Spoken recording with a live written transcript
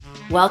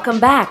Welcome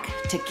back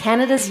to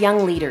Canada's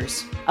Young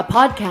Leaders, a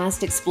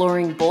podcast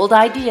exploring bold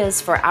ideas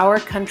for our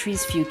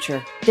country's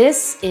future.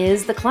 This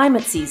is the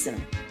climate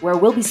season, where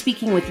we'll be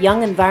speaking with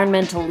young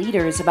environmental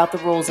leaders about the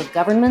roles of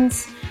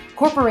governments,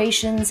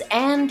 corporations,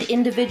 and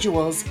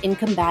individuals in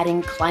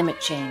combating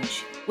climate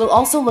change. We'll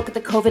also look at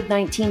the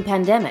COVID-19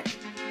 pandemic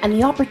and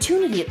the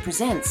opportunity it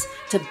presents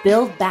to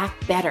build back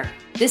better.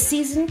 This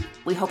season,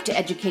 we hope to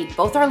educate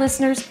both our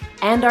listeners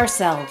and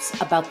ourselves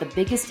about the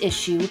biggest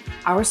issue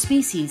our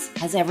species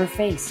has ever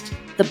faced: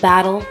 the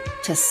battle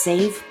to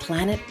save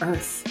planet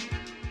Earth.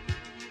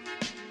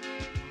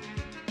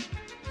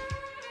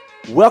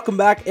 Welcome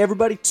back,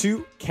 everybody,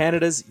 to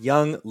Canada's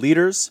Young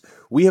Leaders.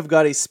 We have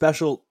got a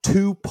special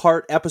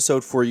two-part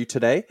episode for you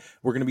today.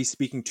 We're going to be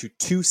speaking to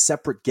two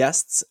separate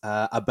guests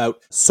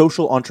about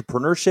social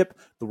entrepreneurship,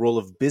 the role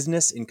of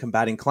business in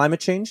combating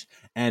climate change.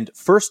 And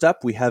first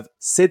up, we have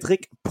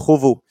Cédric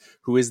Provost,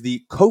 who is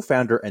the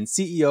co-founder and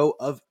CEO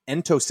of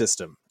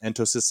Entosystem.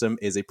 Entosystem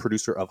is a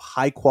producer of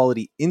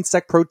high-quality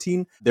insect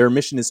protein. Their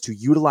mission is to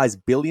utilize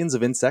billions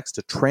of insects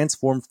to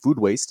transform food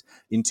waste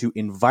into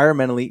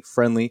environmentally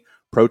friendly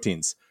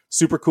proteins.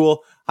 Super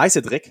cool. Hi,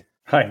 Cédric.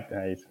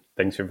 Hi.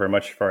 Thanks very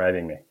much for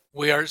having me.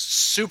 We are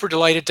super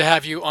delighted to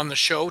have you on the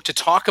show to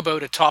talk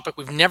about a topic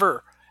we've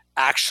never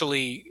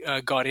actually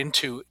got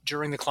into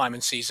during the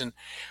climate season,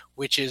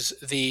 which is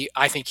the,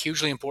 I think,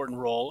 hugely important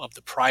role of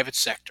the private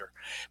sector.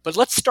 But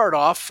let's start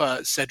off,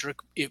 Cédric,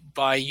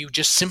 by you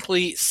just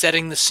simply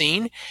setting the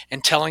scene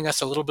and telling us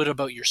a little bit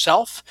about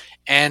yourself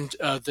and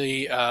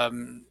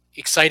the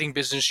exciting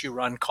business you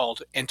run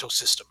called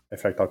Entosystem.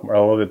 If I talk a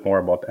little bit more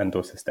about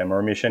Entosystem,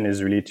 our mission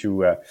is really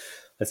to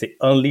let's say,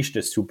 unleash the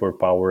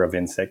superpower of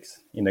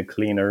insects in a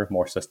cleaner,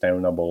 more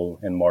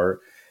sustainable, and more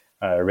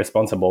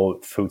responsible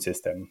food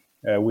system.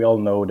 We all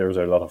know there's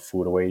a lot of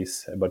food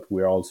waste, but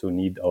we also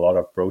need a lot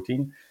of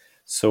protein.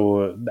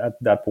 So at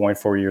that point,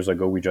 4 years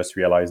ago, we just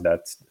realized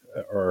that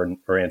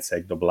our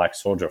insect, the black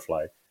soldier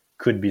fly,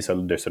 could be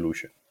the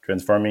solution,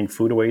 transforming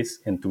food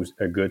waste into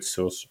a good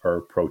source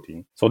of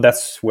protein. So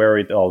that's where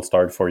it all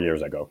started 4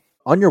 years ago.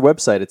 On your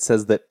website, it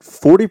says that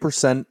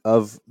 40%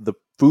 of the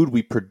food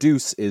we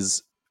produce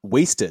is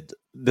wasted.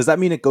 Does that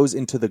mean it goes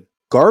into the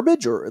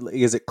garbage, or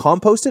is it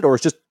composted, or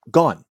it's just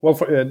gone? Well,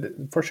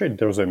 for sure,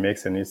 there's a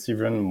mix, and it's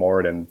even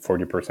more than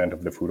 40%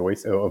 of the food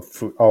waste,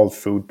 all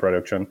food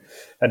production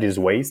that is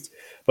waste.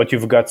 But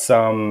you've got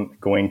some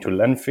going to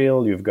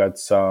landfill, you've got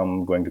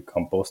some going to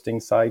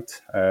composting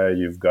site,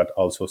 you've got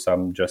also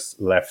some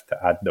just left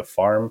at the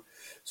farm.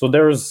 So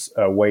there's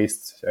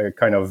waste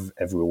kind of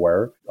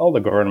everywhere. All the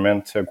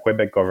government,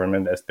 Quebec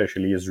government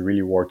especially, is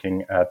really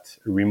working at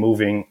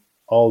removing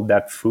all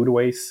that food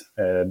waste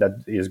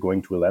that is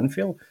going to a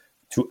landfill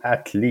to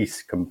at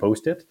least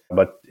compost it.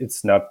 But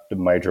it's not the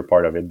major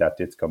part of it that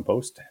it's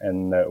compost.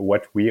 And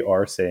what we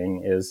are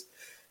saying is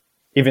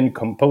even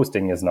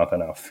composting is not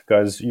enough,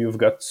 because you've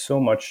got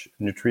so much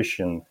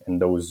nutrition in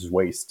those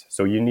waste.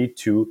 So you need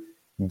to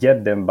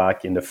get them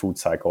back in the food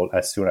cycle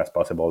as soon as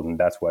possible. And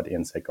that's what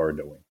insects are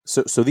doing.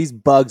 So these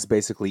bugs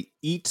basically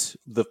eat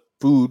the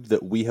food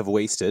that we have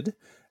wasted,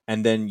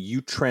 and then you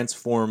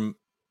transform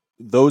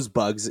those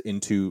bugs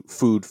into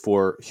food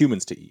for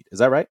humans to eat. Is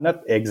that right?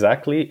 Not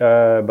exactly,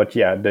 but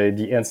yeah,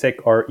 the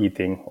insect are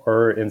eating.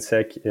 Our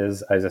insect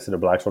is, as I said, the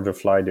black soldier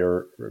fly.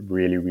 They're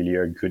really, really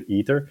a good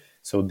eater.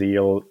 So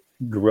they'll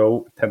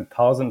grow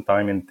 10,000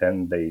 times in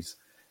 10 days.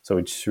 So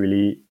it's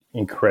really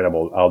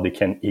incredible how they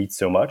can eat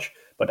so much.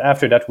 But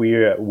after that, we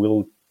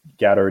will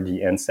gather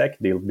the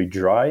insect. They'll be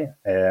dry,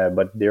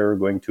 but they're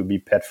going to be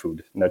pet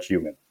food, not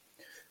human.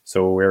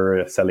 So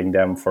we're selling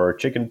them for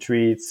chicken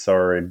treats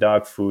or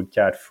dog food,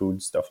 cat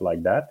food, stuff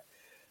like that.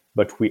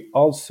 But we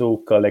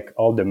also collect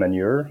all the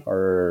manure,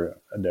 or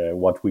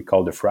what we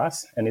call the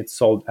frass, and it's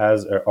sold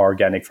as an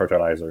organic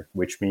fertilizer,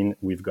 which means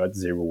we've got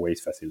zero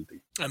waste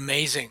facility.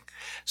 Amazing.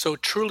 So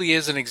it truly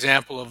is an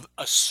example of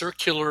a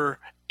circular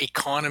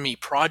economy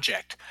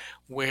project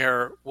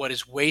where what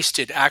is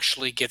wasted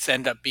actually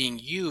end up being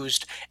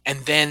used, and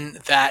then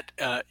that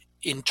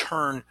in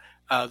turn,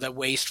 the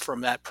waste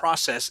from that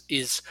process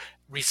is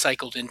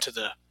recycled into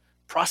the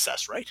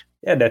process, right?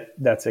 Yeah,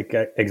 that's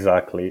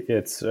exactly.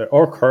 It's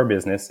our core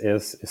business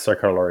is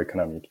circular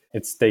economic.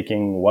 It's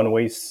taking one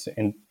waste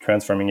and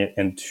transforming it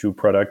into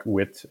product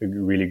with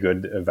really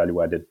good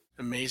value added.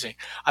 Amazing.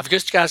 I've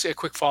just got a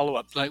quick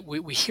follow-up. Like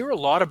we hear a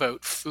lot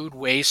about food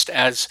waste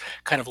as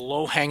kind of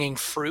low-hanging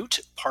fruit,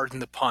 pardon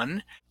the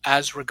pun,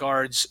 as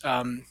regards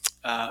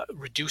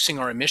reducing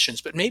our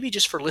emissions. But maybe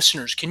just for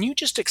listeners, can you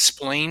just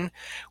explain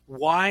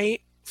why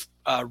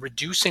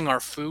reducing our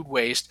food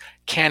waste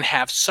can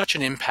have such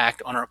an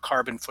impact on our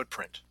carbon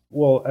footprint?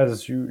 Well,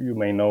 as you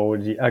may know,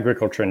 the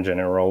agriculture in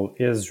general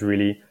is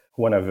really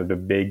one of the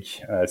big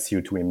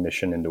CO2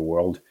 emission in the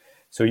world.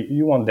 So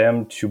you want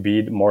them to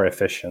be more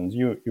efficient.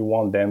 You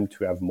want them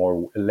to have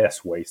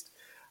less waste,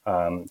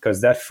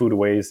 because that food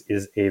waste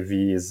is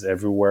heavy, is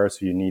everywhere.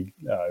 So you need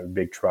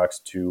big trucks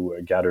to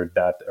gather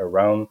that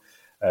around,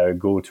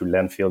 go to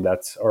landfill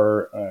that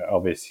are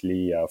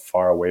obviously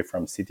far away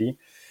from city.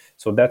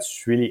 So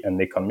that's really an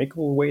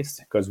economical waste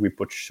because we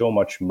put so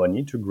much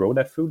money to grow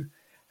that food.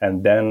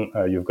 And then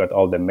you've got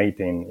all the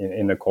methane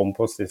in a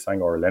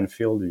composting or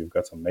landfill. You've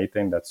got some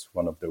methane. That's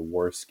one of the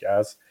worst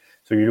gas.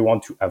 So you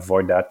want to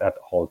avoid that at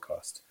all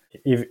costs.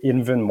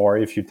 Even more,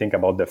 if you think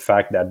about the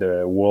fact that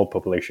the world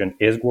population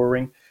is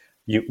growing,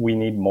 we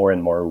need more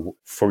and more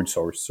food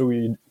source. So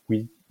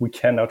we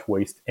cannot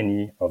waste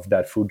any of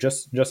that food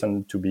just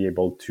to be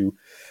able to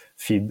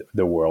feed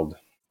the world.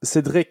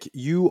 Cédric,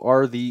 you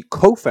are the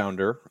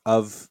co-founder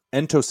of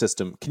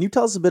Entosystem. Can you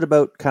tell us a bit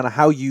about kind of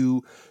how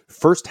you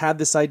first had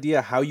this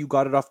idea, how you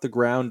got it off the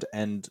ground,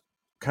 and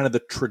kind of the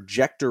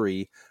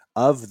trajectory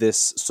of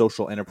this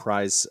social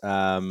enterprise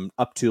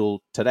up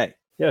till today?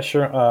 Yeah,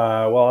 sure.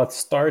 Well, at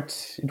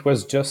start, it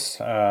was just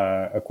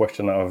a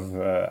question of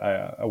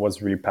I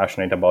was really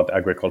passionate about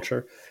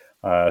agriculture.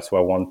 So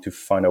I wanted to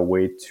find a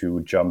way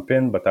to jump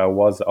in, but I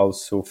was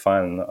also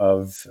fan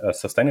of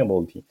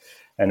sustainability.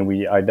 And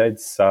I did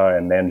saw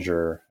a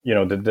manager,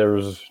 that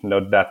there's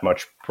not that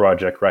much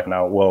project right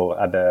now. Well,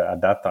 at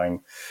that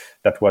time,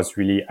 that was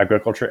really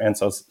agriculture and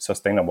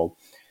sustainable.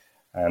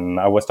 And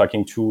I was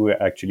talking to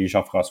actually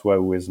Jean-François,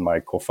 who is my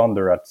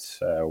co-founder at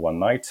one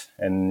night,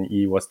 and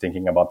he was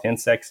thinking about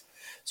insects.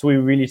 So we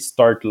really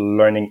start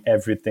learning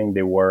everything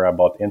they were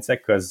about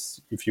insect,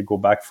 because if you go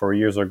back 4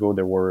 years ago,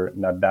 there were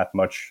not that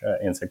much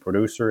insect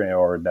producer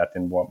or that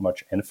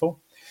much info.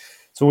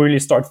 So we really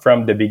start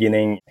from the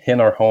beginning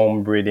in our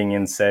home, breeding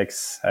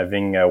insects,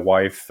 having a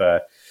wife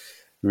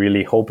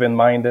really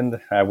open-minded,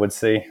 I would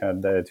say,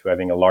 to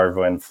having a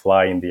larva and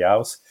fly in the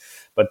house.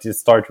 But it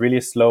started really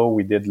slow.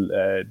 We did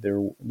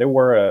there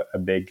were a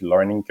big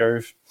learning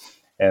curve,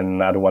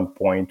 and at one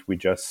point we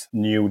just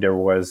knew there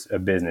was a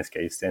business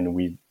case, and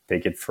we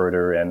take it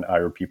further and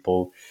hire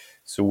people.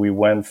 So we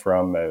went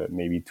from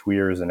maybe 2.5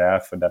 years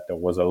that there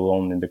was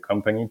alone in the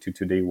company to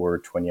today we're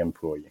 20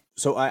 employees.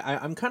 So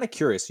I'm kind of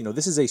curious.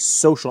 This is a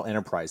social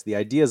enterprise. The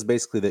idea is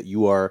basically that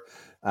you are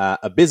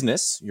a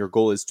business. Your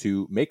goal is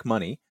to make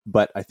money,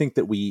 but I think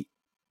that we,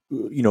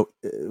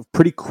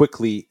 pretty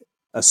quickly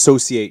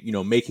associate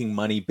making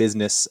money,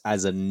 business,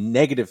 as a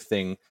negative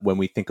thing when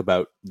we think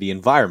about the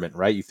environment,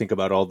 right? You think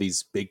about all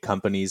these big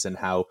companies and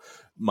how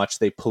much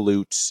they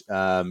pollute.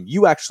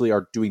 You actually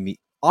are doing the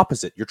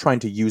opposite. You're trying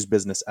to use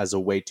business as a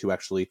way to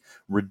actually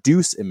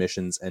reduce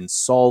emissions and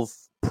solve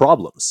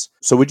problems.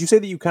 So would you say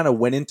that you kind of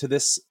went into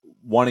this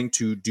wanting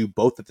to do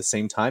both at the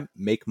same time,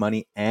 make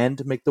money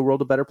and make the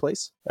world a better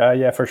place?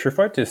 Yeah, for sure.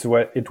 For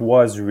it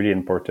was really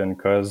important,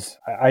 because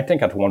I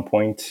think at one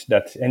point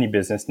that any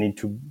business need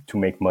to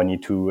make money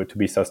to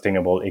be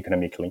sustainable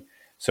economically.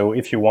 So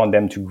if you want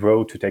them to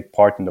grow, to take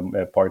part in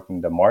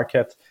the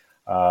market,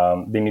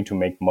 they need to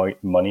make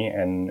money.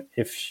 And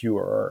if you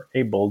are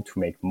able to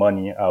make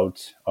money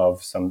out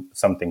of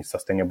something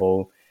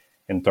sustainable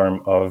in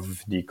terms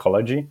of the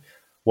ecology,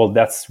 well,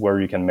 that's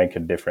where you can make a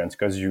difference,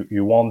 because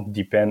you won't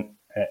depend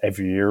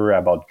every year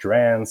about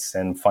grants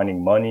and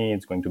finding money.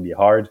 It's going to be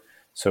hard.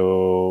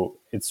 So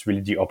it's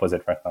really the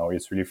opposite right now.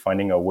 It's really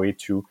finding a way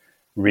to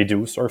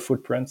reduce our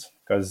footprint,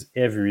 because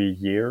every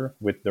year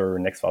with their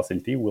next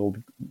facility, we're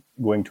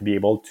going to be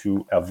able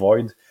to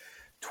avoid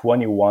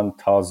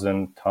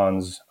 21,000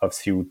 tons of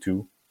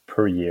CO2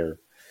 per year.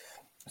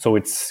 So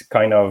it's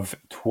kind of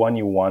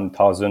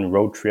 21,000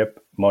 road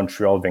trip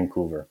Montreal,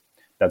 Vancouver.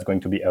 That's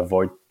going to be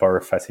avoided per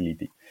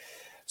facility.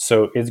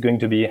 So it's going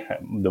to be,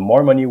 the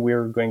more money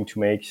we're going to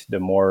make, the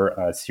more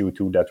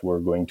CO2 that we're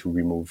going to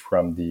remove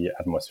from the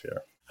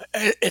atmosphere.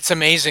 It's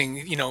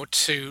amazing,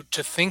 to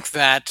think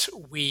that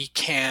we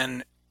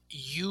can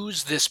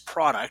use this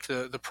product,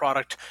 the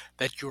product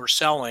that you're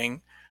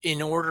selling,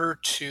 in order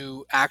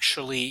to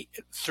actually,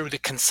 through the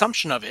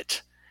consumption of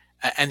it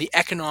and the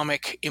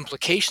economic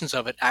implications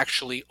of it,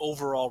 actually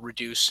overall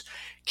reduce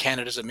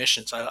Canada's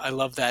emissions. I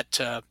love that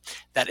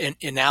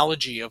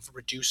analogy of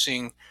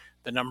reducing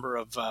the number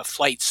of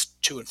flights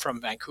to and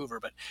from Vancouver.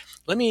 But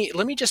let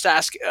me just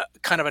ask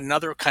kind of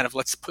another kind of,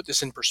 let's put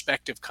this in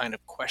perspective kind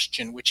of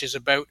question, which is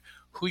about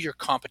who your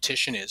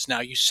competition is.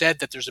 Now, you said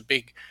that there's a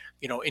big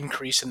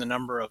increase in the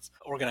number of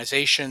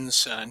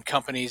organizations and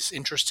companies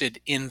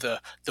interested in the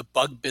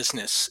bug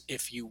business,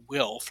 if you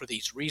will, for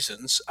these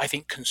reasons. I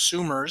think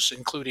consumers,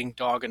 including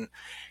dog and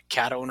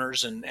cat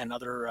owners and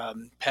other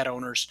pet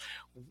owners,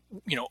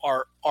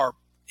 are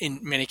in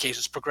many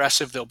cases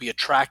progressive. They'll be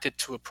attracted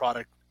to a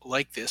product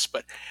like this,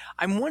 but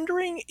I'm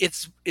wondering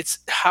it's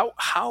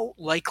how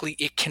likely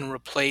it can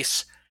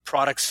replace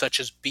products such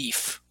as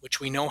beef, which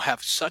we know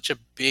have such a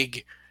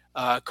big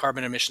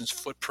carbon emissions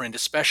footprint,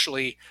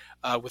 especially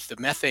with the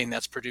methane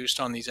that's produced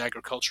on these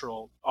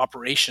agricultural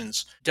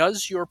operations.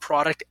 Does your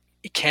product,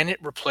 can it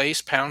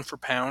replace pound for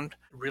pound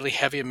really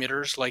heavy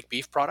emitters like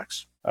beef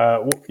products?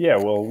 Yeah,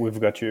 well, we've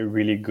got a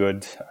really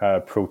good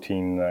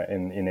protein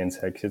in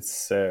insects.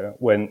 It's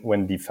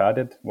when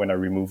defatted, when I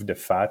remove the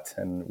fat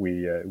and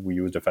we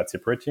use the fat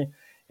separately,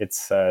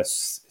 it's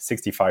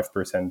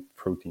 65%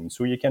 protein.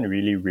 So you can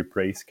really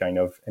replace kind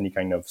of any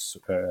kind of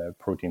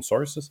protein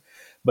sources.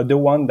 But the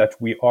one that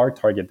we are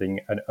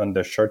targeting on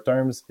the short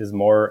terms is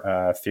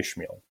more fish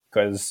meal,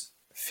 because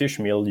fish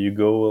meal, you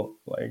go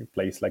like a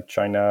place like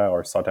China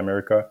or South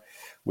America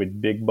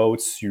with big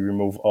boats. You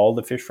remove all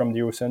the fish from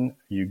the ocean,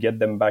 you get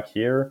them back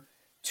here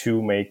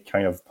to make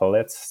kind of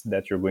pellets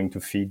that you're going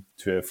to feed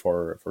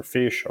for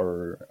fish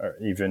or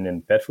even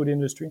in pet food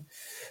industry.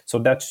 So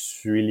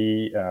that's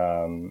really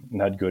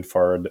not good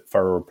for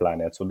our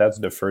planet. So that's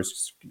the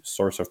first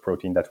source of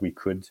protein that we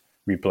could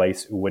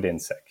replace with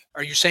insect.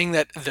 Are you saying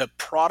that the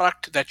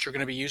product that you're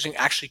going to be using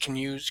actually can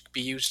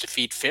be used to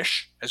feed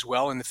fish as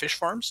well in the fish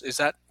farms? Is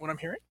that what I'm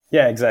hearing?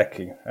 Yeah,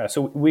 exactly.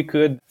 So we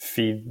could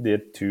feed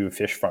it to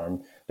fish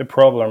farm. The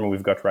problem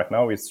we've got right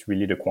now is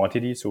really the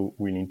quantity. So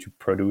we need to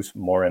produce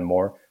more and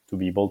more to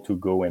be able to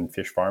go in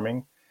fish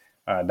farming.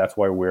 That's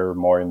why we're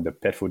more in the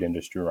pet food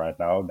industry right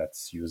now.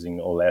 That's using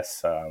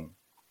less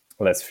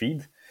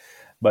feed.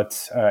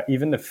 But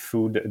even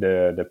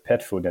the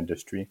pet food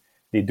industry,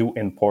 they do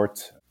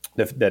import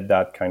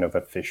that kind of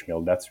a fish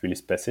meal. That's really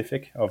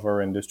specific of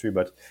our industry.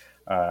 But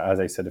as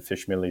I said, the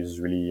fish meal is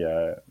really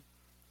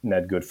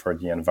not good for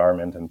the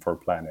environment and for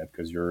planet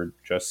because you're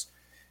just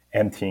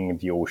emptying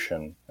the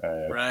ocean.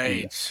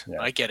 Right.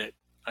 Yeah. I get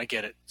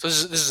it. So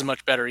this is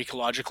much better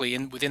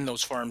ecologically within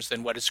those farms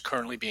than what is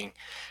currently being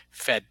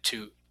fed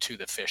to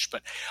the fish.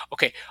 But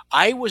okay,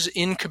 I was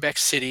in Quebec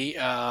City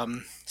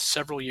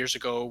several years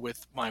ago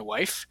with my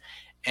wife,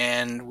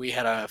 and we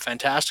had a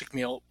fantastic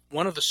meal.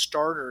 One of the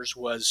starters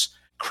was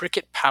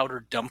cricket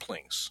powder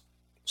dumplings.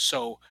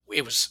 So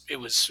it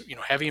was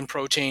heavy in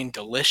protein,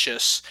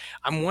 delicious.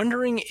 I'm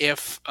wondering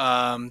if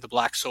the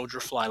black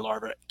soldier fly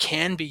larva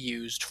can be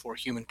used for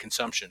human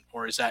consumption,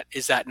 or is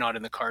that not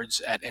in the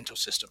cards at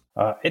Entosystem?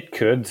 It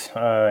could,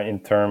 in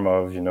terms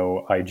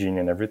of hygiene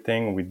and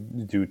everything. We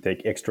do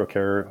take extra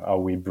care how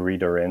we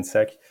breed our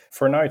insect.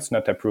 For now, it's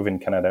not approved in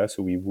Canada,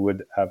 so we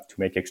would have to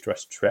make extra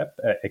step,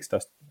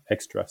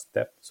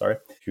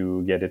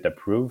 to get it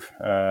approved.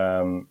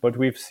 But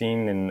we've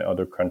seen in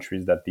other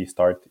countries that they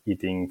start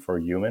eating for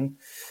human.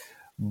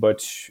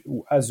 But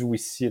as we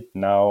see it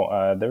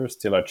now, there is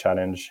still a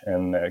challenge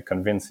in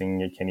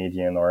convincing a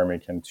Canadian or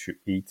American to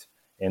eat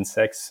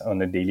insects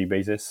on a daily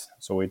basis.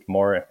 So it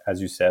more,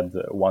 as you said,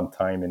 one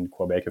time in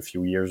Quebec a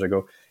few years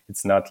ago.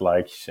 It's not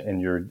like in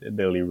your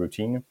daily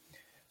routine.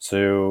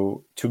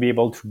 So to be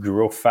able to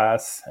grow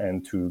fast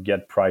and to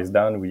get price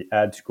down, we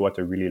had to go at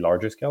a really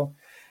larger scale.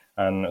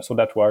 And so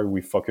that's why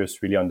we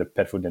focus really on the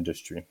pet food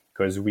industry,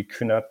 because we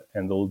could not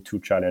handle two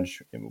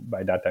challenge.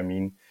 By that, I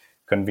mean,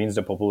 convince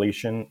the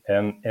population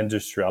and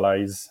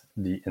industrialize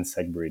the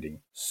insect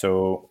breeding.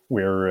 So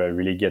we're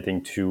really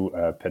getting to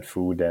pet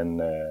food and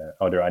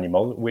other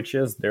animals, which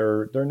is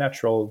their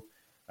natural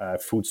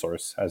food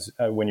source. As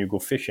when you go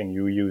fishing,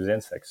 you use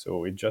insects,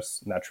 so it's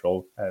just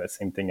natural.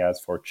 Same thing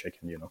as for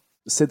chicken.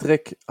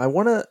 Cedric, I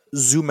want to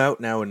zoom out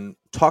now and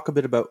talk a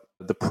bit about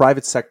the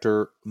private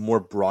sector more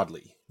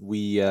broadly.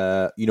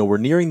 We're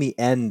nearing the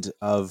end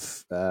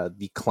of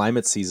the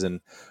climate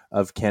season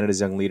of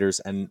Canada's Young Leaders,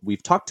 and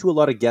we've talked to a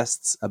lot of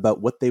guests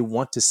about what they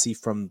want to see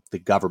from the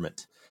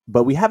government.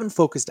 But we haven't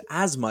focused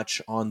as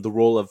much on the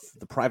role of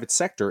the private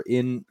sector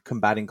in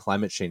combating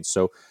climate change.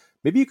 So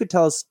maybe you could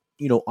tell us,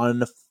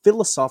 on a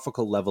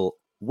philosophical level,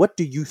 what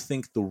do you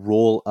think the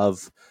role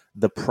of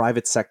the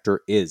private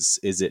sector is?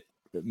 Is it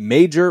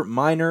major,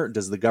 minor?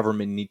 Does the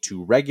government need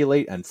to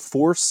regulate and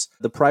force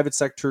the private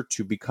sector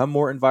to become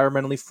more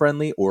environmentally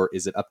friendly, or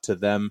is it up to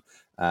them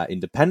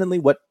independently?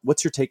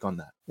 What's your take on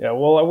that? Yeah,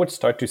 well, I would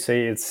start to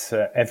say it's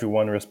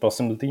everyone's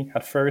responsibility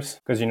at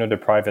first, because the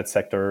private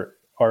sector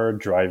are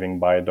driving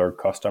by their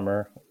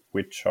customer,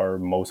 which are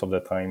most of the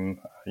time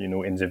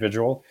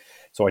individual.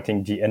 So I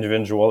think the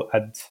individual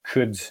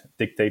could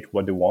dictate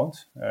what they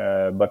want,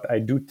 but I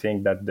do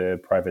think that the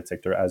private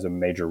sector has a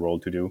major role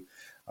to do.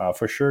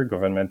 For sure,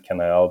 government can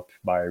help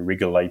by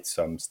regulate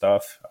some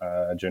stuff,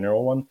 a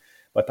general one.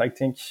 But I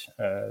think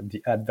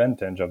the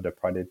advantage of the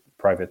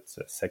private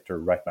sector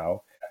right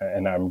now,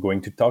 and I'm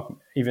going to talk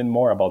even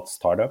more about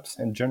startups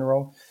in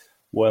general,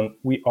 when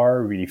we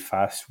are really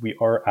fast, we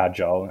are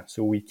agile,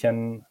 so we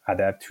can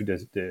adapt to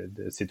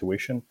the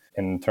situation.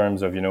 In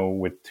terms of,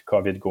 with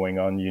COVID going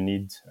on, you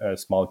need a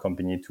small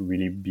company to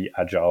really be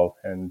agile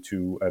and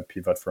to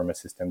pivot from a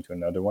system to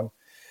another one.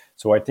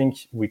 So I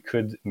think we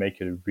could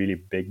make a really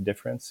big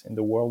difference in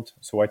the world.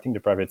 So I think the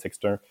private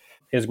sector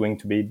is going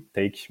to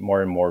take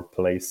more and more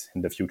place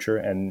in the future,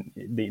 and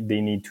they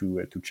need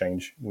to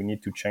change. We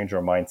need to change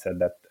our mindset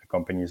that a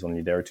company is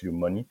only there to do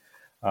money.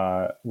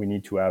 We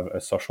need to have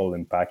a social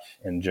impact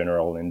in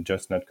general and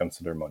just not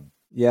consider money.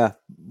 Yeah,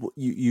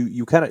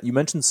 you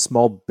mentioned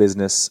small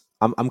business.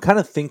 I'm kind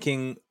of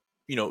thinking,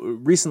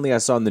 recently I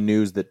saw in the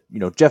news that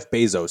Jeff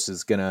Bezos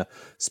is going to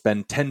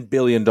spend $10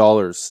 billion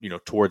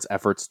towards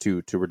efforts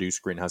to reduce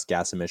greenhouse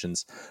gas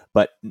emissions,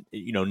 but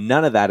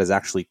none of that is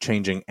actually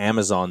changing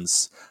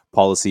Amazon's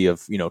policy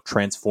of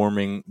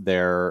transforming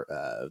their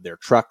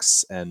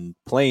trucks and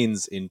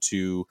planes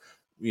into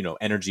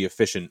energy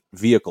efficient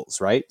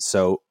vehicles, right?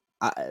 So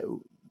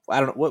I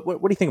don't know.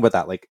 What do you think about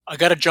that? Like, I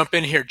got to jump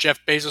in here.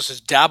 Jeff Bezos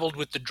has dabbled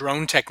with the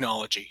drone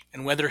technology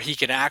and whether he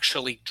can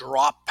actually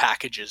drop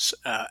packages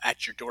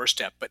at your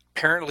doorstep. But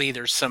apparently,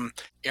 there's some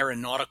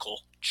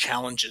aeronautical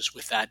challenges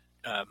with that,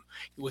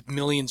 with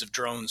millions of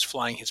drones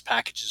flying his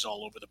packages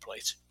all over the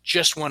place.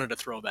 Just wanted to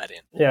throw that in.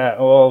 Yeah,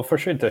 well, for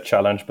sure it's a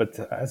challenge, but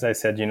as I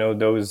said,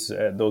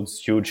 those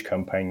huge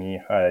company,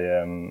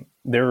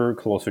 they're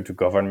closer to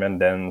government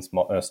than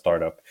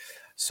startup.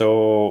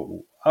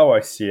 So how I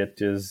see it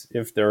is,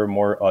 if there are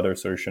more other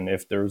solutions,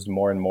 if there's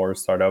more and more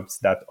startups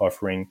that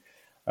offering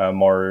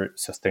more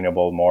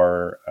sustainable,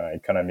 more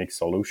economic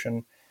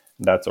solution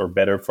that are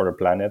better for the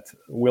planet,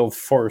 will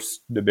force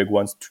the big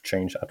ones to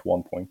change at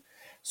one point.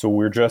 So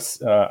we're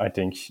just, I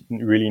think,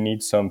 really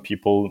need some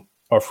people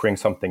offering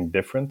something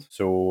different,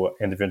 so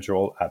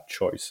individual have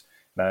choice.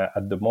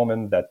 At the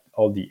moment that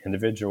all the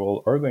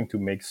individual are going to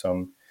make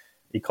some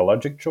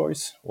ecologic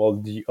choice, while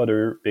the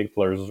other big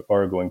players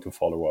are going to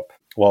follow up.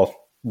 Well,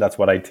 that's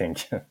what I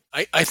think.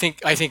 I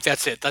think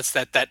that's it. That's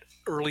that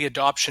early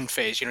adoption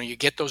phase. You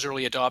get those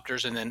early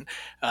adopters, and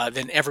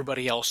then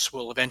everybody else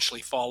will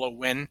eventually follow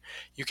when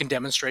you can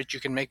demonstrate you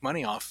can make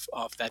money off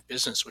that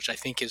business, which I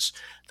think is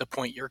the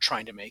point you're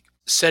trying to make.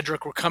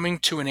 Cedric, we're coming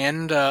to an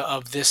end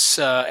of this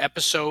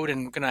episode,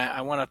 and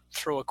I want to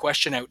throw a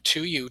question out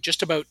to you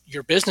just about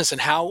your business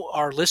and how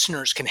our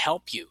listeners can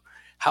help you,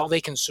 how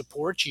they can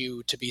support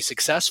you to be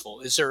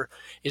successful. Is there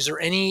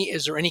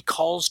any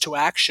calls to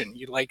action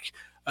you'd like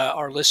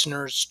our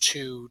listeners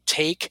to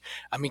take?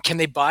 I mean, can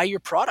they buy your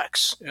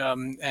products?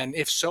 And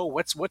if so,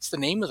 what's the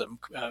name of them?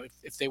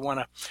 If they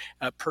want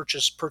to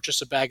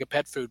purchase a bag of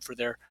pet food for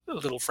their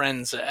little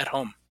friends at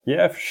home.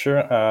 Yeah, for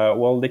sure.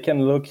 Well, they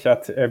can look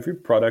at every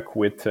product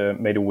with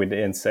made with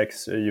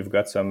insects. You've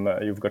got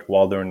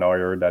Walder and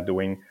Neuer that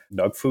doing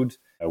dog food,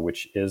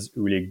 which is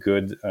really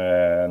good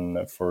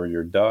for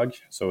your dog.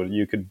 So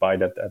you could buy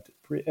that at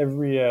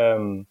every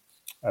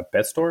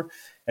pet store.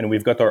 And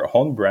we've got our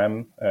home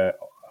brand,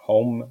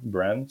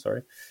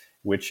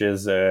 which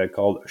is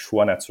called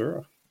Choix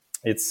Nature.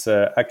 It's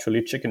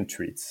actually chicken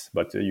treats,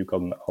 but you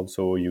can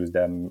also use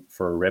them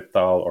for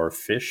reptile or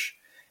fish.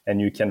 And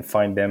you can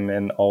find them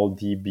in all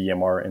the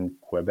BMR in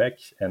Quebec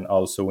and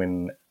also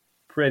in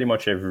pretty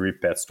much every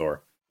pet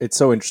store. It's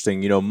so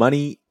interesting.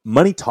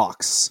 Money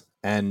talks,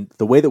 and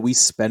the way that we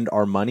spend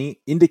our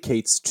money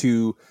indicates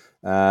to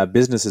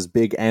businesses,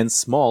 big and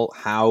small,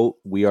 how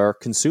we are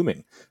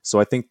consuming.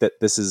 So I think that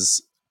this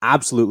is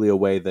absolutely a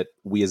way that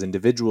we as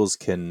individuals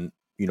can,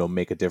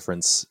 make a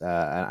difference.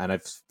 And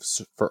I've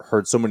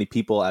heard so many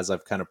people, as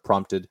I've kind of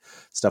prompted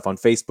stuff on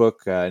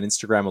Facebook and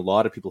Instagram, a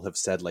lot of people have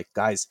said, like,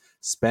 guys,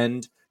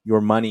 spend your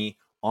money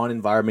on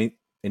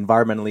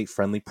environmentally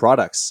friendly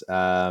products.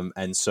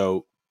 And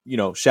so,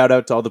 shout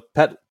out to all the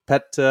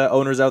pet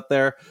owners out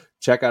there.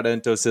 Check out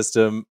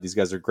Ento-System. These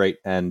guys are great.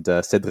 And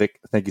Cedric,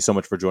 thank you so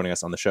much for joining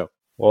us on the show.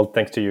 Well,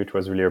 thanks to you. It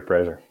was really a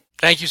pleasure.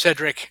 Thank you,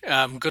 Cedric.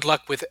 Good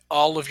luck with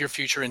all of your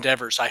future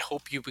endeavors. I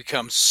hope you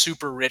become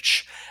super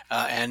rich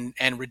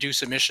and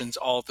reduce emissions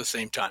all at the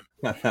same time.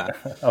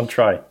 I'll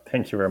try.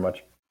 Thank you very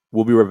much.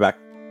 We'll be right back,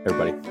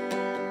 everybody.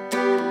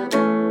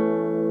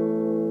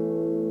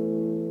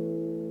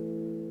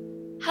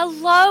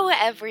 Hello,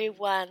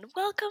 everyone.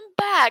 Welcome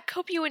back.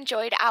 Hope you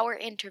enjoyed our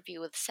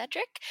interview with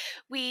Cedric.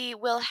 We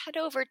will head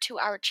over to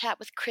our chat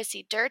with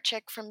Chrissy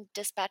Durchik from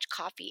Dispatch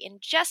Coffee in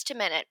just a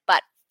minute,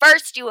 but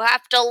first you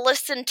have to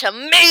listen to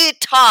me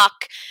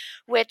talk,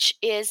 which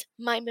is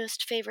my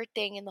most favorite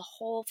thing in the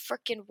whole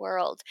frickin'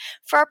 world.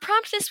 For our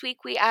prompt this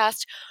week, we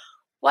asked,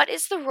 what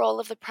is the role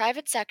of the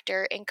private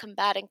sector in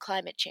combating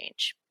climate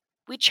change?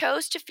 We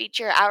chose to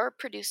feature our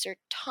producer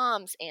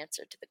Tom's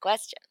answer to the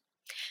question.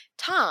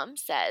 Tom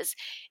says,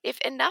 if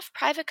enough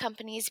private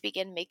companies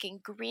begin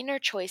making greener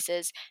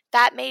choices,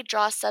 that may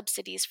draw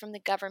subsidies from the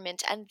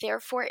government and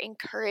therefore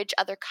encourage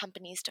other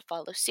companies to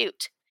follow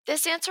suit.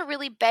 This answer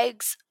really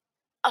begs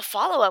a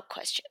follow-up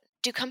question.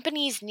 Do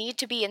companies need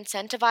to be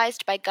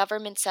incentivized by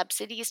government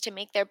subsidies to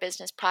make their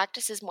business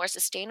practices more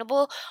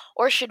sustainable,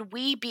 or should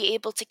we be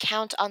able to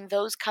count on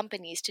those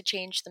companies to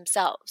change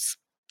themselves?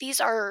 These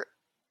are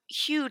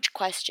huge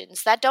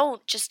questions that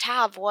don't just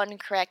have one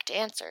correct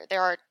answer.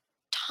 There are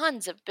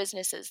tons of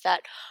businesses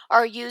that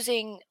are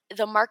using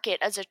the market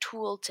as a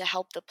tool to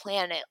help the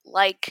planet,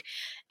 like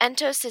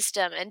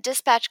Ento-System and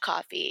Dispatch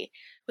Coffee,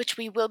 which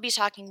we will be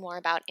talking more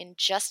about in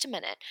just a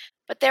minute.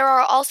 But there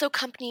are also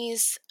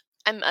companies,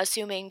 I'm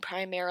assuming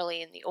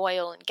primarily in the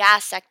oil and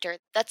gas sector,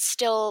 that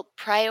still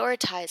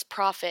prioritize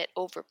profit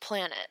over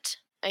planet.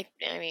 I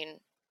mean,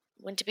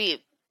 wouldn't it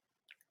be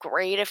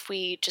great if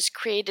we just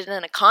created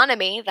an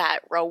economy that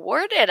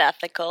rewarded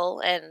ethical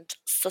and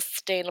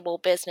sustainable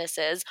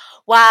businesses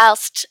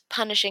whilst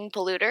punishing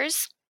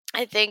polluters?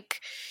 I think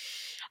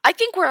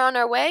we're on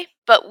our way,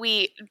 but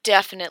we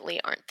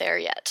definitely aren't there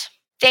yet.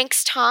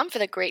 Thanks, Tom, for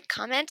the great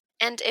comment.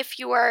 And if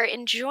you are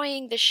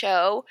enjoying the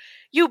show,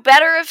 you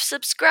better have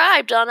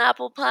subscribed on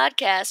Apple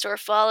Podcasts or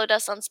followed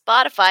us on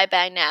Spotify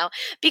by now,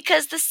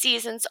 because the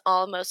season's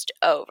almost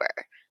over.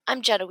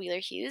 I'm Jenna Wheeler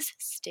Hughes.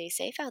 Stay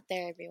safe out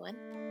there, everyone.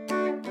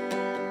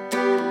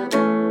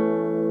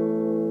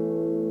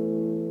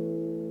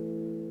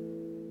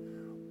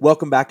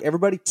 Welcome back,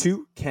 everybody,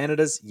 to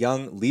Canada's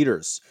Young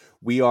Leaders.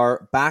 We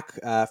are back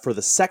for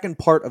the second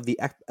part of the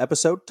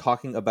episode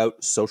talking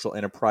about social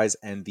enterprise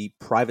and the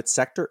private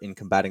sector in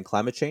combating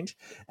climate change.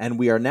 And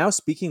we are now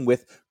speaking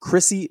with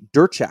Chrissy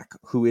Durchak,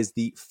 who is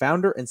the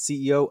founder and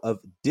CEO of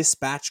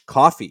Dispatch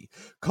Coffee.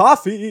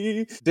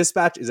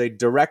 Dispatch is a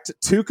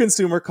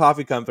direct-to-consumer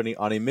coffee company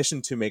on a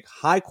mission to make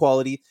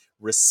high-quality,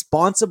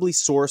 responsibly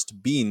sourced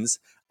beans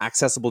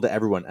accessible to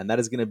everyone. And that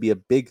is going to be a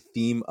big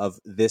theme of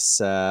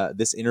this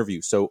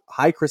interview. So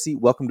hi, Chrissy.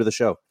 Welcome to the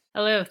show.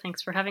 Hello.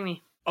 Thanks for having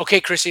me. Okay,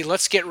 Chrissy,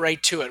 let's get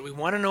right to it. We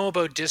want to know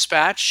about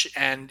Dispatch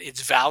and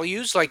its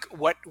values, like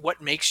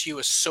what makes you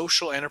a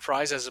social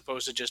enterprise as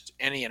opposed to just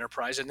any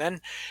enterprise. And then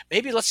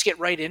maybe let's get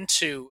right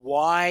into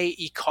why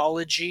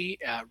ecology,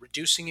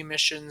 reducing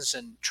emissions,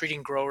 and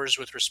treating growers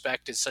with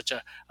respect is such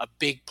a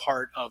big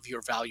part of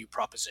your value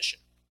proposition.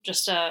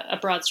 Just a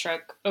broad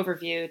stroke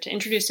overview. To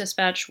introduce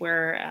Dispatch,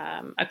 we're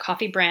a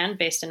coffee brand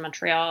based in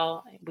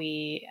Montreal.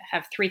 We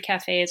have 3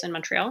 cafes in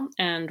Montreal,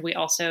 and we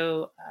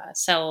also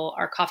sell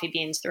our coffee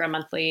beans through a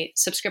monthly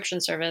subscription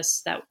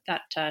service that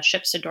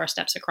ships to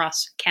doorsteps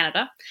across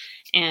Canada.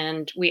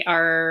 And we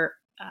are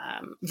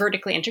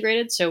vertically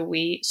integrated, so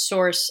we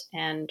source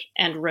and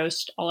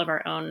roast all of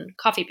our own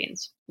coffee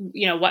beans.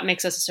 You know, what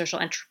makes us a social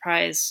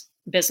enterprise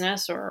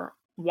business, or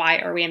why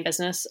are we in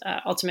business?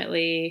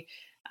 Ultimately,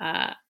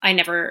 I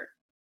never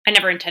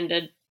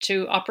intended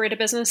to operate a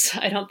business.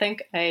 I don't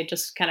think. I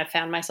just kind of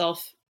found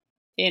myself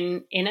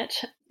in it.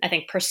 I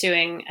think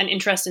pursuing an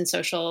interest in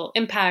social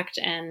impact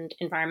and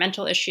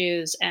environmental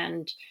issues,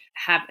 and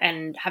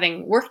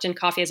having worked in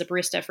coffee as a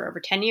barista for over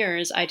 10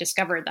 years, I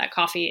discovered that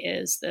coffee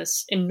is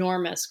this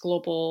enormous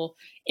global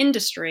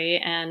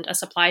industry and a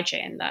supply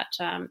chain that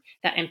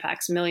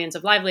impacts millions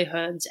of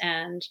livelihoods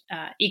and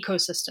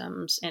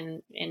ecosystems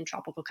in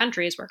tropical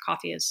countries where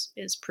coffee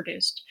is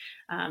produced.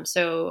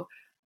 So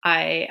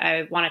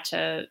I wanted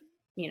to,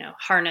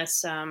 harness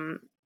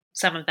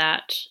some of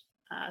that,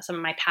 some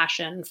of my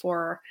passion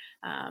for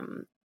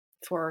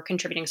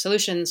contributing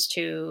solutions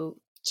to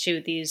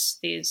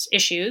these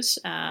issues,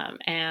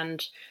 and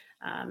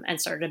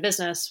started a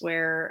business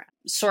where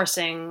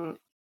sourcing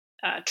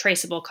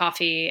traceable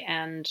coffee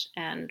and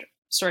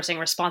sourcing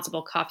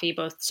responsible coffee,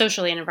 both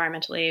socially and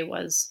environmentally,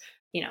 was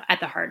at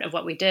the heart of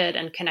what we did,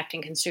 and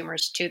connecting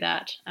consumers to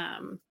that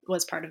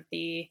was part of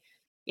the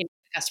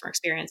customer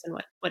experience and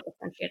what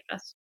differentiated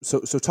us.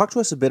 So talk to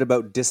us a bit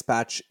about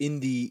Dispatch in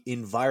the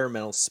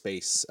environmental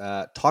space.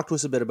 Talk to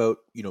us a bit about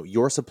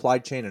your supply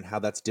chain and how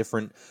that's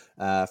different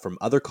from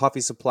other coffee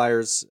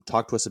suppliers.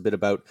 Talk to us a bit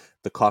about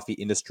the coffee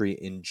industry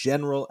in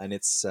general and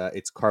its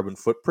carbon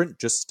footprint.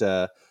 Just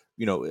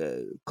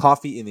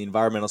coffee in the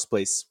environmental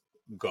space.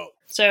 Go.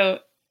 So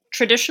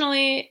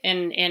traditionally,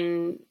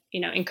 in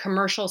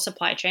commercial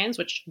supply chains,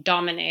 which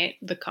dominate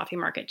the coffee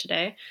market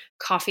today,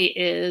 coffee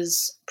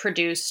is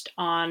produced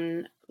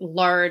on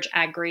large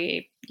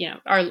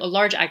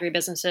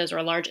agribusinesses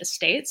or large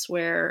estates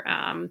where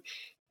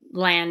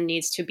land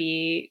needs to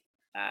be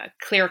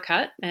clear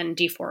cut and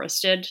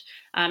deforested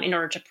in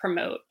order to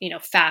promote,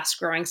 fast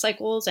growing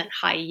cycles and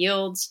high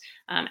yields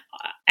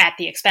at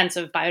the expense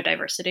of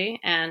biodiversity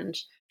and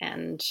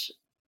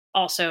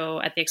also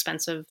at the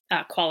expense of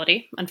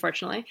quality,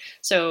 unfortunately.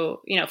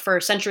 So, for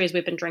centuries,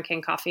 we've been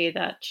drinking coffee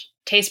that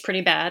tastes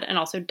pretty bad and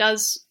also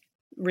does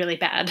really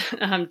bad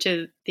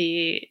to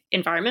the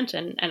environment,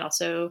 and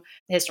also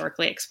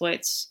historically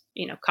exploits,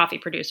 coffee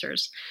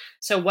producers.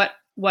 So what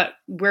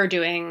we're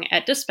doing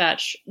at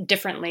Dispatch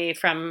differently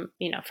from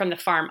the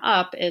farm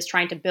up is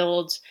trying to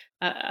build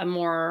a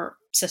more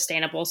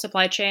sustainable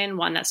supply chain,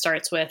 one that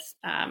starts with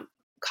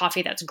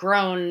coffee that's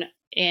grown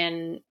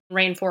in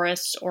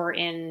rainforests or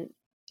in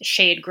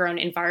shade-grown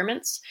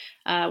environments,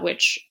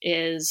 which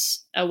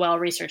is a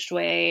well-researched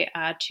way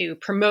to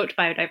promote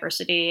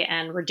biodiversity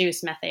and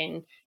reduce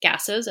methane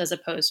gases, as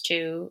opposed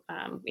to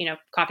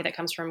coffee that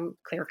comes from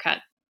clear-cut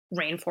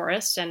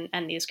rainforests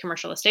and these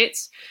commercial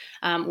estates.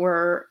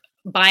 We're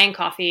buying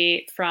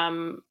coffee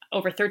from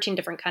over 13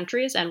 different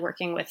countries and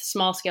working with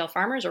small-scale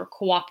farmers or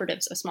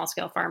cooperatives of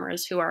small-scale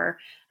farmers who are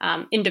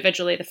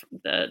individually,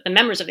 the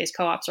members of these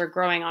co-ops are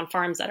growing on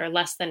farms that are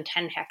less than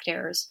 10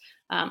 hectares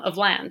of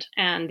land.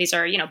 And these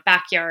are,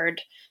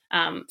 backyard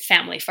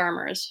family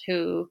farmers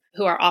who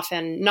are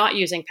often not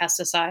using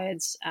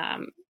pesticides.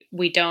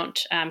 We don't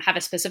have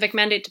a specific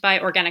mandate to buy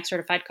organic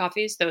certified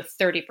coffees, though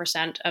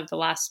 30% of the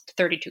last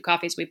 32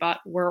 coffees we bought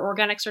were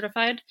organic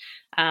certified.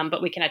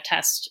 But we can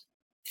attest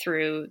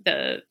through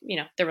the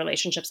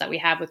relationships that we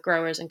have with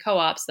growers and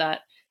co-ops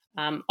that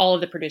all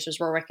of the producers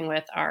we're working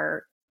with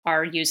are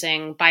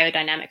using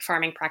biodynamic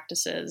farming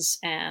practices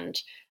and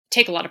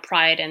take a lot of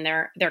pride in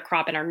their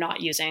crop and are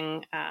not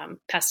using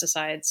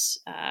pesticides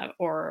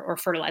or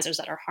fertilizers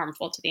that are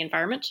harmful to the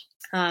environment.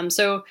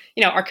 So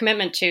our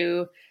commitment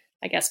to,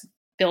 I guess,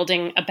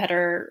 building a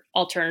better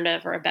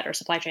alternative or a better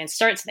supply chain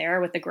starts there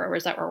with the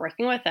growers that we're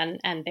working with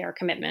and their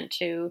commitment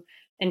to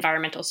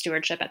environmental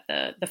stewardship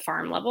at the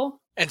farm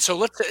level. And so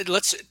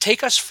let's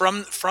take us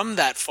from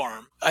that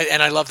farm.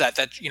 And I love that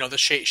the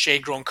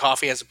shade grown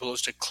coffee as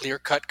opposed to clear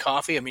cut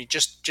coffee. I mean,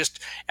 just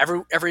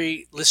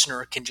every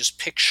listener can just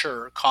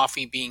picture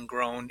coffee being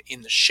grown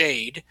in the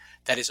shade,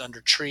 that is under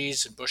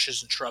trees and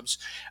bushes and shrubs,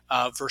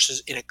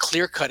 versus in a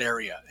clear cut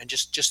area. And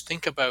just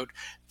think about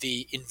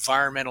the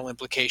environmental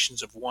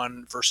implications of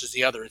one versus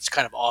the other. It's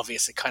kind of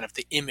obvious that kind of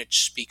the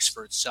image speaks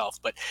for itself.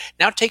 But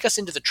now take us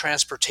into the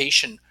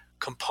transportation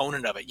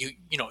component of it.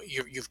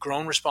 You've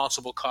grown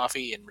responsible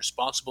coffee in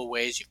responsible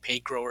ways. You've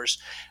paid growers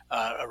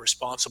a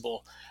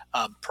responsible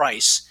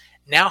price.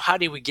 Now, how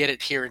do we get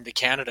it here into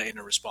Canada in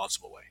a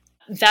responsible way?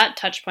 That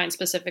touch point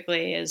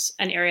specifically is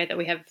an area that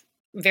we have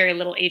very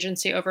little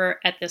agency over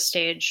at this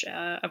stage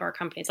of our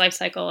company's life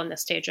cycle and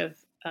this stage of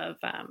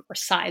or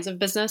size of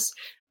business.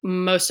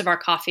 Most of our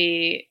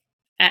coffee,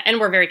 and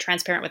we're very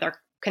transparent with our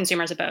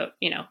consumers about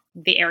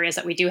the areas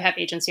that we do have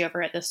agency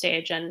over at this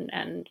stage,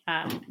 and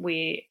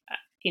we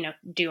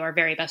do our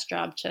very best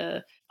job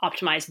to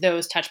optimize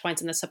those touch points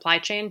in the supply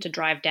chain to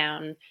drive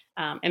down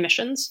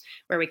emissions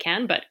where we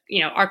can. But,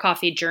 our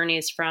coffee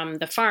journeys from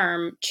the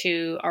farm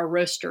to our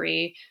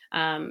roastery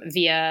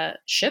via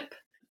ship,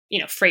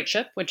 freight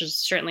ship, which is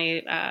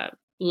certainly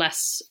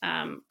less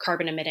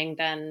carbon emitting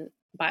than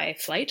by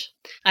flight.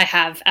 I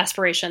have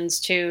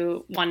aspirations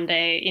to one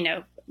day,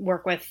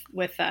 work with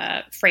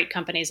freight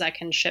companies that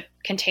can ship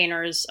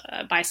containers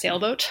by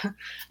sailboat.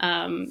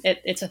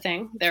 It's a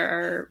thing. There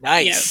are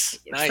nice.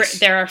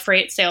 There are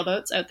freight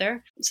sailboats out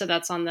there, so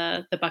that's on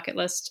the bucket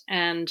list.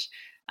 And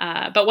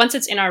but once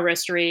it's in our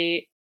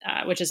roastery,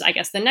 which is, I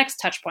guess, the next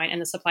touch point in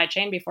the supply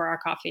chain before our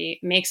coffee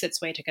makes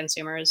its way to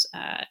consumers,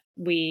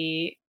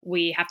 we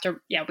have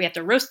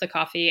to roast the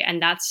coffee,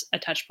 and that's a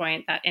touch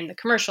point that in the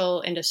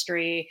commercial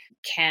industry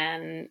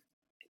can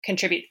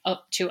contribute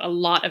to a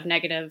lot of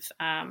negative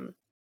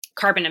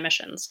carbon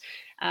emissions.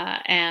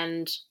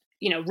 And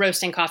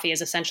roasting coffee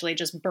is essentially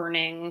just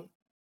burning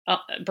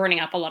up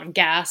a lot of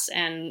gas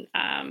and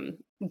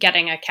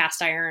getting a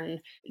cast iron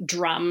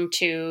drum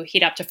to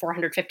heat up to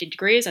 450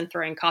 degrees and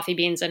throwing coffee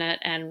beans in it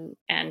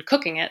and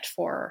cooking it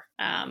for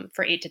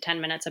 8 to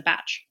 10 minutes a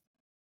batch.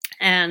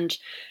 And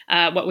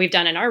what we've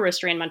done in our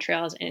roastery in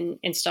Montreal is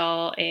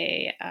install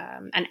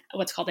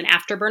what's called an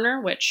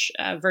afterburner, which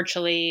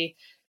virtually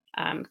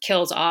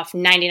kills off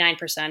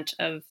 99%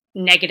 of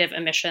negative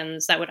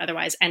emissions that would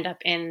otherwise end up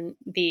in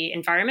the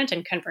environment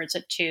and converts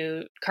it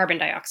to carbon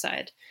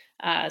dioxide.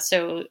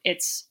 So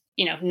it's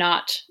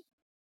not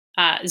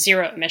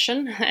zero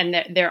emission, and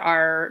there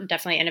are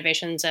definitely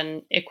innovations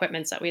and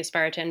equipments that we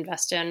aspire to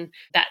invest in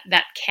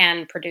that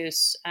can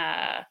produce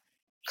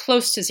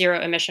close to zero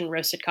emission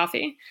roasted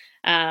coffee.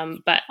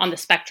 But on the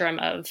spectrum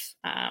of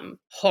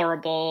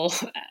horrible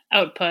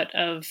output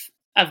of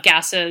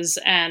gases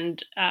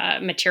and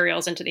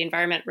materials into the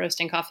environment,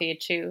 roasting coffee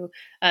to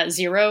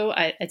zero,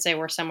 I'd say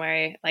we're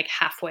somewhere like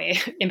halfway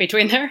in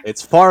between there.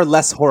 It's far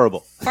less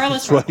horrible. Far less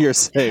That's horrible. what you're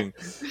saying.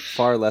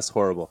 Far less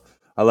horrible.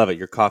 I love it.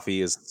 Your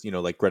coffee is,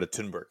 like Greta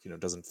Thunberg,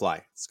 doesn't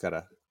fly. It's got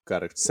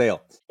to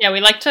sail. Yeah, we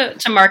like to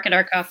market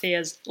our coffee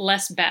as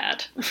less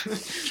bad.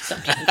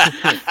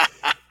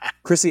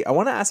 Chrissy, I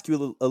want to ask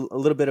you a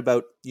little bit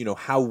about,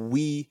 how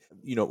we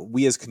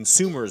as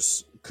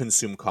consumers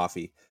consume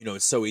coffee.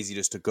 It's so easy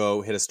just to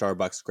go hit a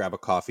Starbucks, grab a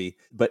coffee,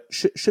 but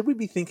should we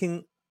be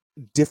thinking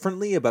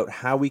differently about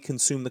how we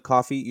consume the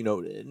coffee,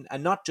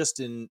 and not just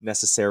in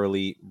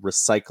necessarily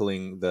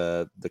recycling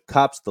the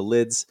cups, the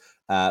lids,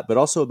 but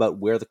also about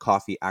where the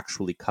coffee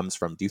actually comes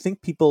from? Do you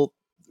think people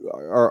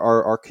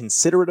are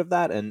considerate of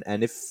that? And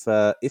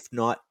if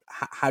not,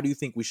 how do you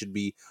think we should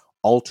be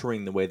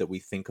altering the way that we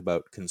think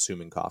about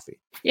consuming coffee?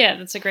 Yeah,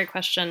 that's a great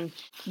question.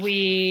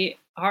 We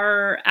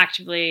are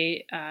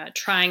actively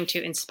trying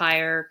to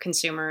inspire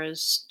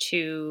consumers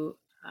to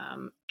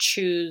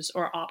choose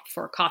or opt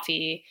for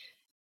coffee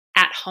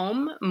at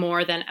home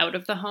more than out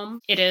of the home.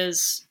 It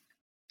is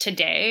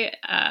today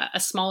a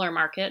smaller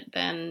market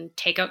than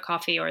takeout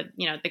coffee or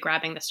the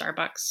grabbing the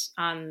Starbucks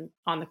on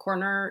the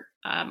corner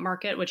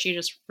market, which you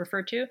just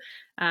referred to.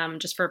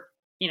 Just for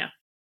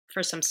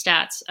some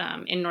stats,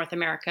 in North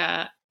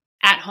America,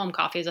 at-home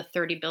coffee is a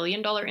 $30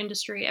 billion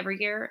industry every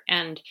year,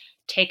 and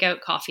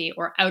takeout coffee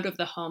or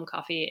out-of-the-home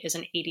coffee is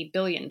an $80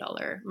 billion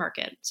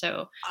market.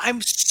 So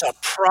I'm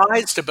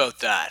surprised about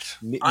that.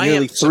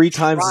 Nearly 3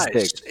 times as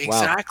big.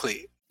 Exactly.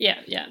 Wow.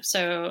 Yeah.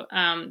 So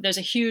there's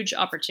a huge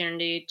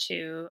opportunity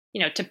to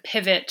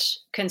pivot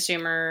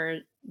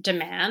consumer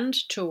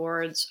demand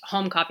towards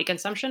home coffee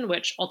consumption,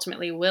 which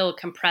ultimately will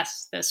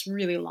compress this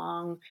really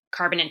long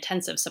carbon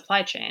intensive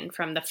supply chain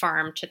from the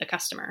farm to the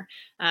customer.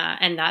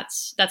 And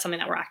that's something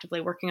that we're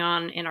actively working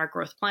on in our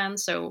growth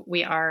plans. So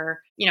we are,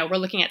 we're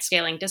looking at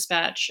scaling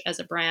Dispatch as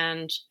a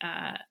brand,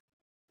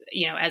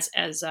 as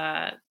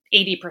 80%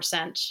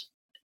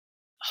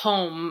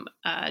 home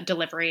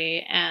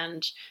delivery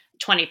and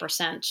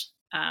 20%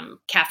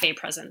 cafe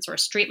presence or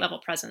street level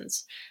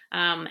presence.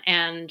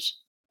 And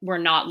we're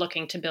not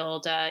looking to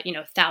build a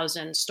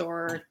 1,000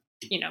 store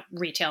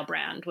retail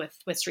brand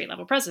with street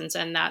level presence,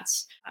 and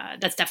that's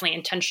definitely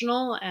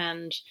intentional.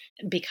 And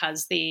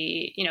because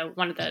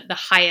one of the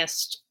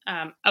highest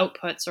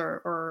outputs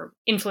or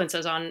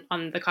influences on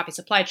the coffee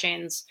supply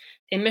chains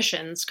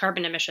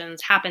carbon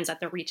emissions happens at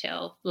the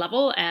retail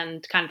level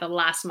and kind of the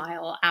last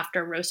mile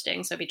after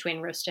roasting, so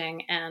between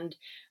roasting and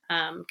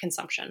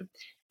consumption.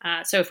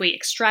 So if we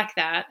extract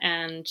that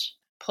and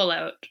pull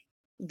out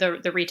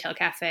the retail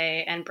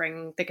cafe and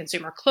bring the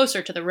consumer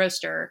closer to the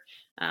roaster,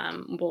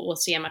 we'll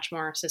see a much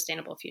more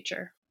sustainable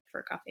future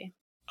for coffee.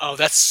 Oh,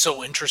 that's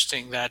so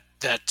interesting,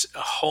 that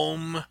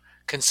home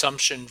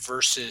consumption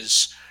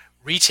versus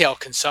retail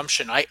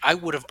consumption. I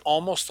would have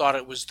almost thought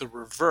it was the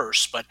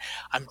reverse, but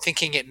I'm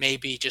thinking it may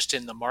be just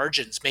in the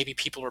margins. Maybe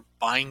people are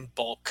buying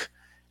bulk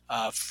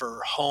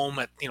for home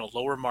at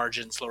lower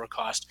margins, lower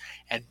cost,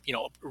 and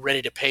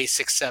ready to pay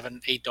 $6,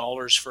 $7,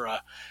 $8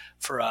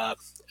 for a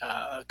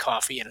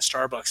coffee in a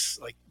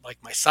Starbucks, like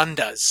my son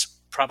does,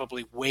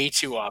 probably way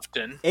too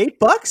often.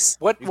 $8?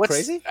 What's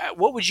crazy?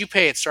 What would you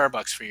pay at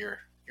Starbucks for your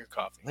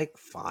coffee? Like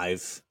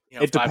 $5.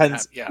 $5.50, It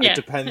depends. yeah. It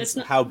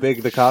depends how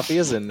big the coffee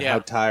is and how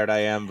tired I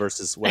am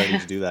versus what I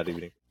need to do that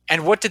evening.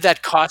 And what did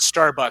that cost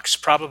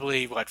Starbucks?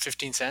 Probably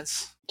 15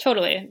 cents?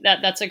 Totally.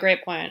 That's a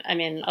great point. I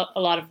mean,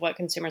 a lot of what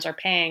consumers are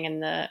paying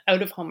in the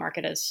out of home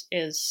market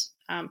is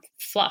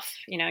fluff.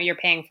 You're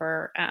paying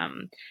for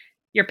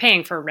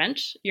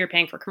rent, you're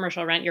paying for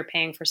commercial rent, you're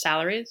paying for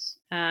salaries,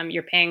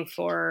 you're paying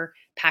for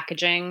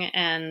packaging,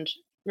 and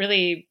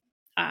really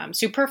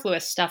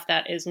superfluous stuff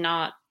that is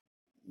not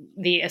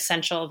the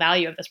essential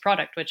value of this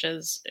product, which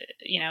is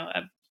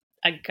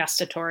a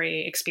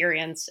gustatory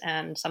experience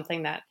and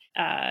something that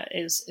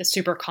is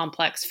super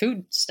complex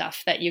food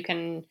stuff that you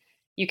can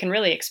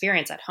really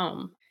experience at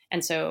home.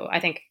 And so I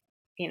think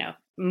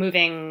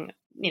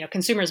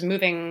consumers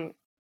moving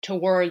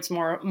towards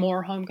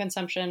more home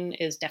consumption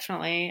is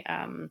definitely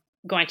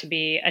going to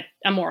be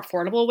a more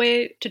affordable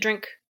way to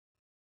drink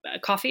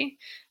coffee,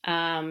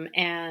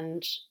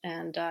 and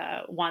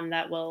one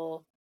that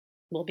will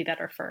be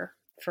better for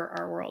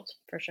our world,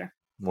 for sure.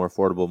 More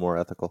affordable, more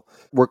ethical.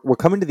 We're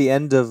coming to the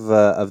end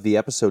of the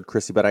episode,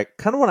 Chrissy, but I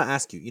kind of want to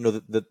ask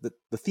you. The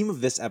theme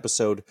of this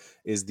episode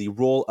is the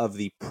role of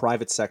the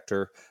private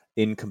sector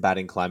in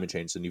combating climate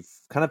change, and you've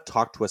kind of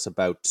talked to us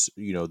about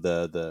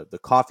the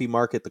coffee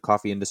market, the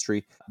coffee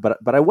industry.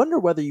 But I wonder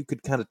whether you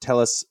could kind of tell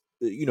us,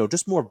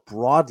 just more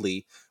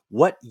broadly,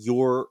 what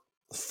your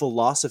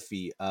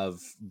philosophy of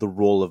the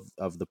role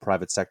of the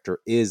private sector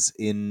is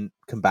in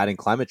combating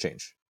climate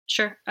change.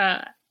 Sure.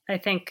 I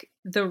think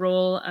the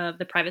role of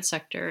the private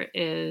sector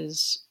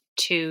is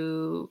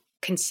to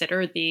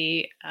consider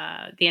the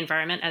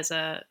environment as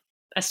a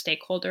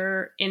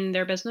stakeholder in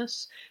their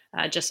business,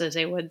 just as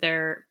they would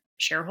their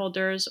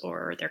shareholders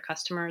or their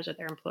customers or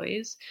their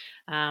employees,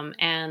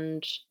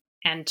 and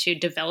to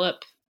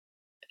develop,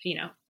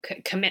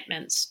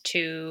 commitments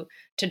to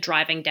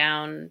driving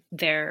down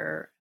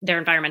their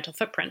environmental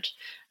footprint.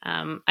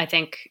 I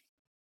think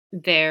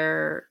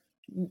the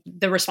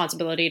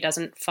responsibility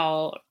doesn't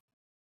fall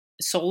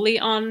solely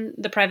on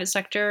the private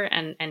sector,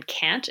 and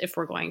can't, if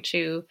we're going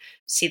to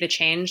see the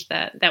change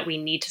that we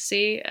need to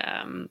see,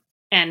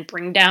 and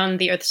bring down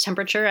the Earth's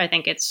temperature. I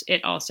think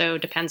it also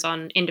depends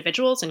on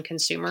individuals and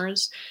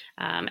consumers,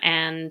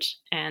 and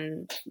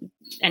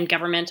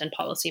government and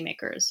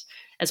policymakers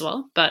as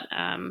well. But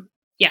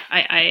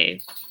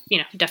I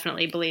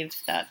definitely believe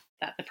that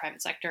the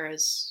private sector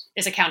is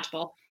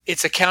accountable.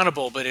 It's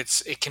accountable, but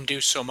it can do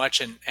so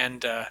much,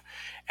 and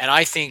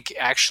I think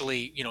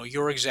actually,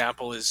 your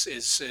example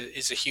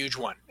is a huge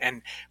one.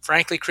 And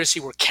frankly, Chrissy,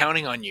 we're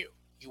counting on you.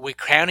 We're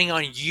counting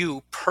on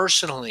you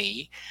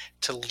personally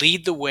to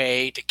lead the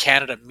way to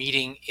Canada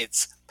meeting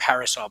its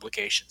Paris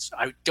obligations.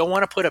 I don't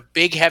want to put a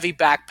big, heavy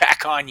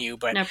backpack on you,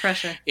 but no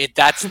pressure.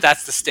 That's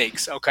the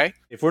stakes. Okay.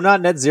 If we're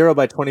not net zero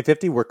by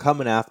 2050, we're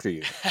coming after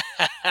you.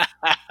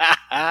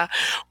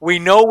 We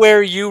know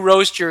where you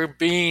roast your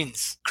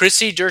beans.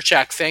 Chrissy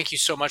Durchak, thank you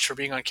so much for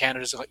being on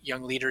Canada's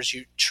Young Leaders.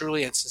 You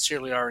truly and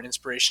sincerely are an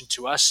inspiration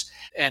to us.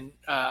 And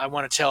I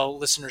want to tell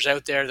listeners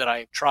out there that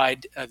I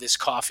tried this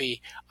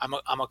coffee.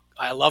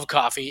 I love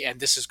coffee, and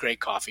this is great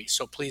coffee.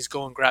 So please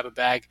go and grab a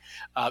bag.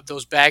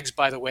 Those bags,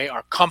 by the way,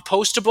 are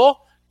compostable.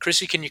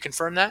 Chrissy, can you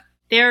confirm that?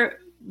 They're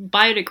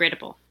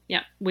biodegradable.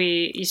 Yeah,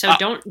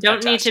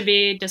 don't need to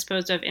be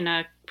disposed of in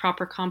a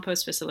proper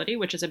compost facility,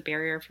 which is a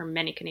barrier for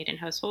many Canadian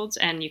households.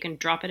 And you can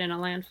drop it in a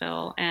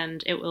landfill,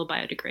 and it will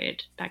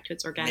biodegrade back to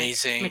its organic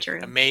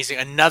material. Amazing!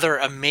 Another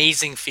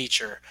amazing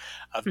feature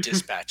of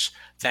Dispatch.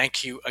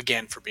 Thank you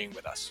again for being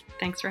with us.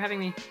 Thanks for having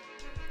me.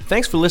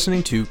 Thanks for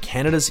listening to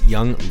Canada's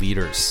Young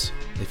Leaders.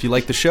 If you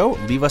like the show,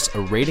 leave us a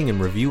rating and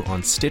review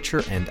on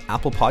Stitcher and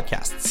Apple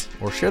Podcasts,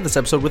 or share this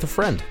episode with a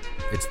friend.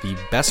 It's the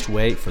best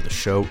way for the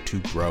show to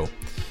grow.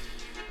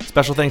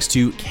 Special thanks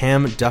to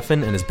Cam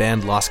Duffin and his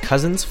band Lost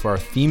Cousins for our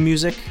theme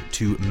music,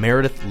 to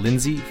Meredith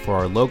Lindsay for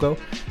our logo,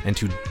 and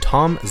to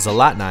Tom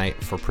Zalatni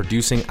for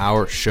producing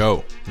our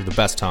show. You're the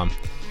best, Tom.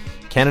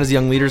 Canada's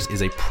Young Leaders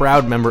is a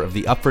proud member of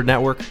the Upford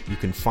Network. You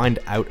can find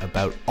out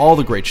about all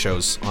the great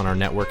shows on our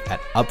network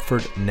at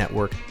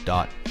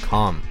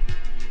upfordnetwork.com.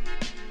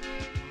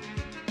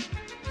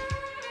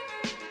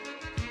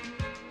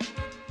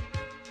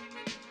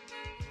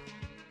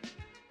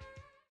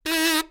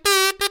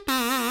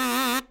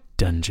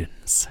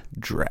 Dungeons,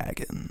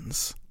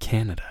 Dragons,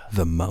 Canada,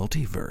 the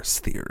multiverse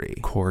theory,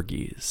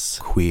 corgis,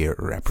 queer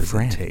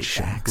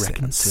representation,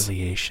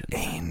 reconciliation,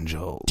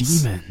 angels,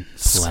 demons,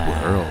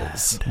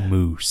 squirrels,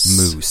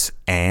 moose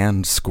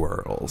and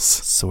squirrels,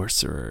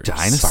 sorcerers,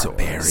 dinosaurs,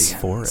 barbarians,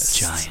 forests,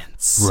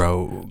 giants,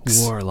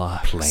 rogues,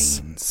 warlocks,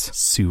 plains,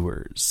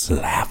 sewers,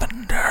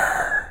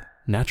 lavender.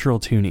 Natural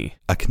Toonie,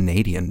 A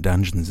Canadian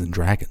Dungeons and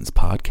Dragons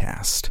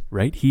podcast.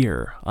 right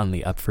here on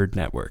the Upford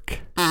Network.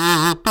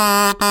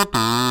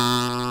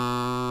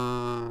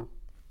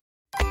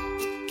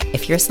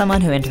 If you're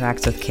someone who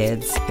interacts with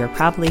kids, you're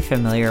probably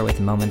familiar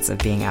with moments of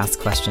being asked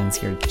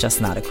questions you're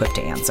just not equipped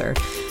to answer.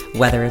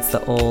 Whether it's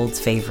the old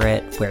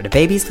favorite, where do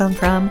babies come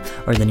from,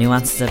 or the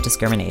nuances of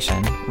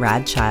discrimination,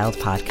 Rad Child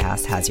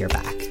Podcast has your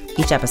back.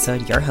 Each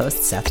episode, your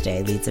host, Seth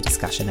Day, leads a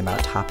discussion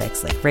about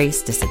topics like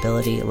race,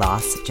 disability,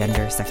 loss,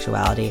 gender,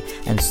 sexuality,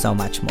 and so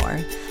much more.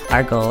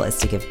 Our goal is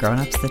to give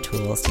grown-ups the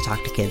tools to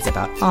talk to kids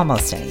about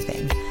almost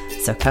anything.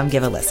 So come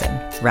give a listen.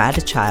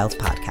 Rad Child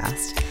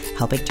Podcast,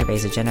 helping to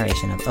raise a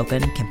generation of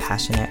open,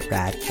 compassionate,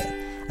 rad kids.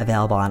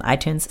 Available on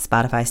iTunes,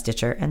 Spotify,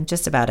 Stitcher, and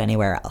just about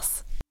anywhere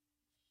else.